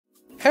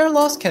Hair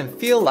loss can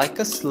feel like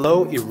a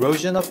slow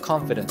erosion of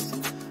confidence.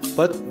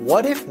 But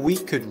what if we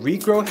could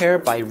regrow hair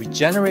by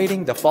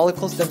regenerating the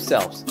follicles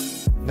themselves?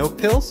 No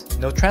pills,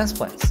 no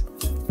transplants.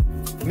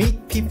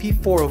 Meet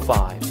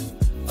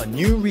PP405, a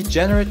new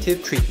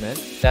regenerative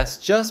treatment that's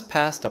just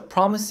passed a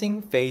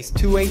promising Phase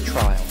 2A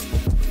trial.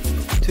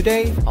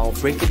 Today, I'll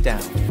break it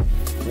down.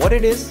 What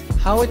it is,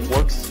 how it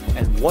works,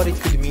 and what it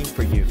could mean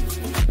for you.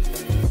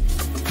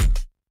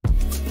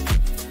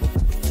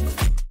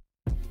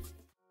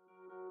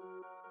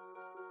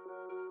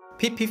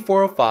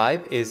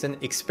 PP405 is an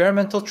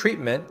experimental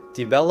treatment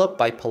developed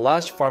by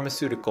Pelage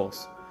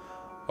Pharmaceuticals,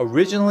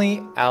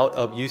 originally out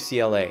of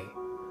UCLA.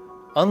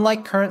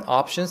 Unlike current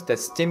options that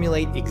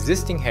stimulate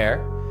existing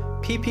hair,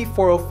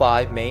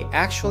 PP405 may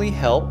actually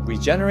help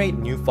regenerate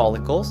new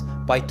follicles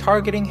by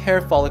targeting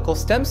hair follicle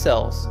stem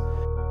cells.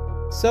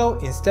 So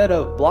instead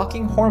of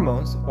blocking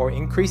hormones or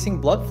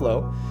increasing blood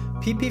flow,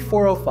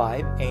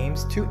 PP405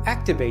 aims to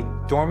activate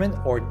dormant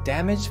or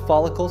damaged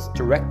follicles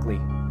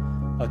directly.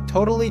 A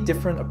totally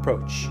different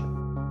approach.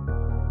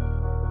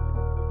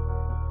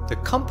 The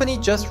company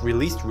just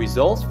released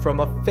results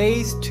from a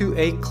Phase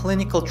 2A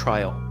clinical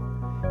trial.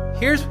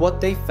 Here's what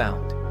they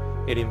found.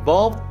 It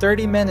involved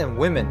 30 men and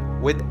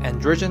women with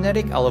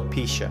androgenetic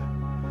alopecia.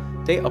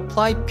 They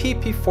applied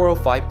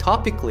PP405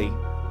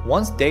 topically,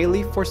 once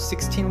daily for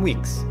 16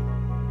 weeks.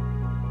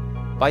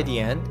 By the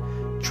end,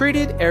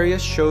 treated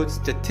areas showed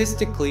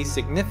statistically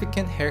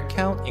significant hair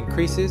count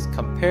increases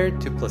compared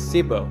to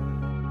placebo.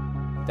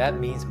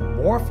 That means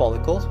more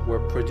follicles were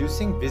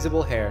producing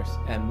visible hairs,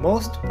 and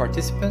most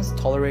participants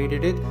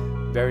tolerated it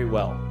very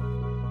well.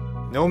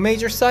 No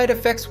major side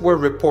effects were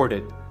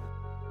reported.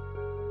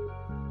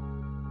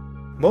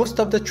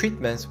 Most of the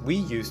treatments we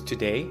use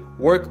today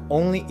work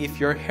only if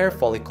your hair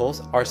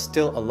follicles are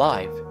still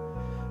alive.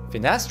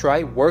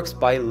 Finasteride works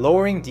by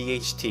lowering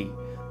DHT,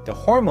 the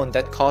hormone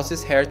that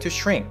causes hair to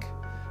shrink.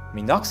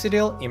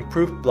 Minoxidil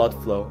improves blood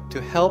flow to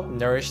help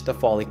nourish the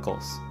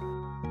follicles.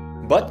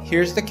 But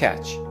here's the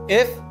catch.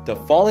 If the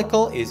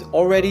follicle is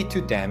already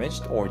too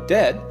damaged or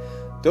dead,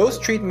 those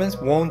treatments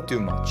won't do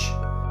much.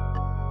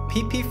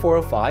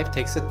 PP405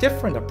 takes a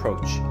different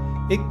approach.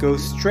 It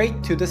goes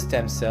straight to the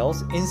stem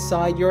cells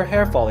inside your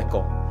hair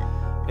follicle,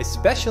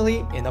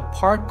 especially in a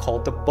part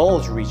called the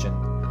bulge region.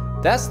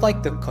 That's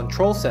like the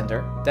control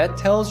center that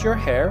tells your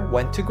hair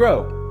when to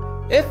grow.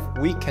 If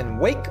we can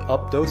wake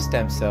up those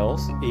stem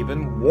cells,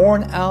 even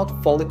worn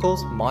out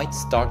follicles might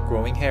start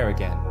growing hair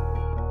again.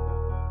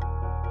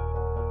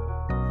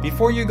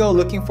 Before you go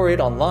looking for it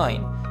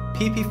online,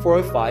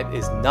 PP405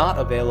 is not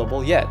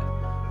available yet.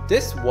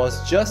 This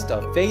was just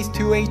a Phase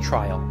 2A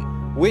trial,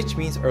 which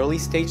means early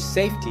stage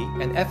safety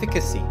and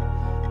efficacy.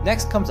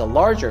 Next comes a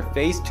larger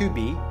Phase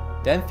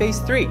 2B, then Phase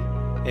 3.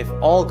 If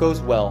all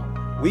goes well,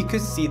 we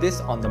could see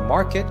this on the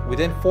market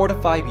within 4 to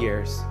 5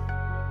 years.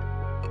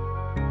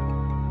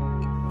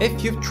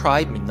 If you've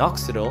tried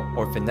Minoxidil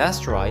or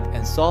Finasteride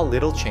and saw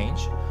little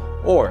change,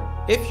 or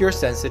if you're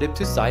sensitive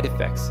to side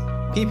effects,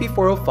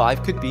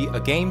 PP405 could be a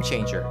game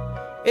changer.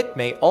 It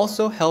may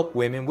also help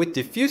women with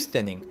diffuse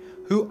thinning,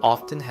 who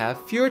often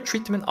have fewer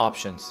treatment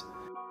options.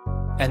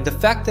 And the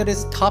fact that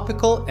it's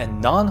topical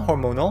and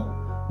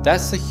non-hormonal,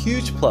 that's a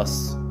huge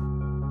plus.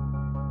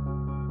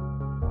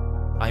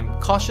 I'm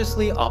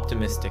cautiously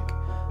optimistic.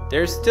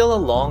 There's still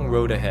a long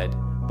road ahead,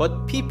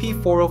 but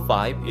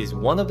PP405 is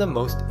one of the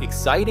most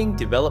exciting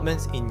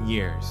developments in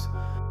years.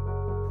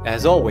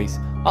 As always,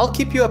 I'll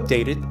keep you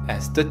updated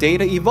as the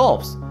data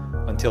evolves.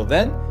 Until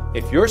then,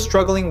 if you're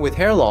struggling with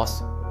hair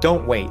loss,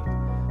 don't wait.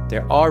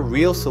 There are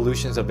real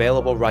solutions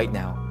available right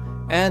now,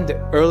 and the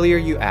earlier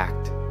you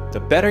act, the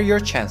better your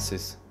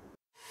chances.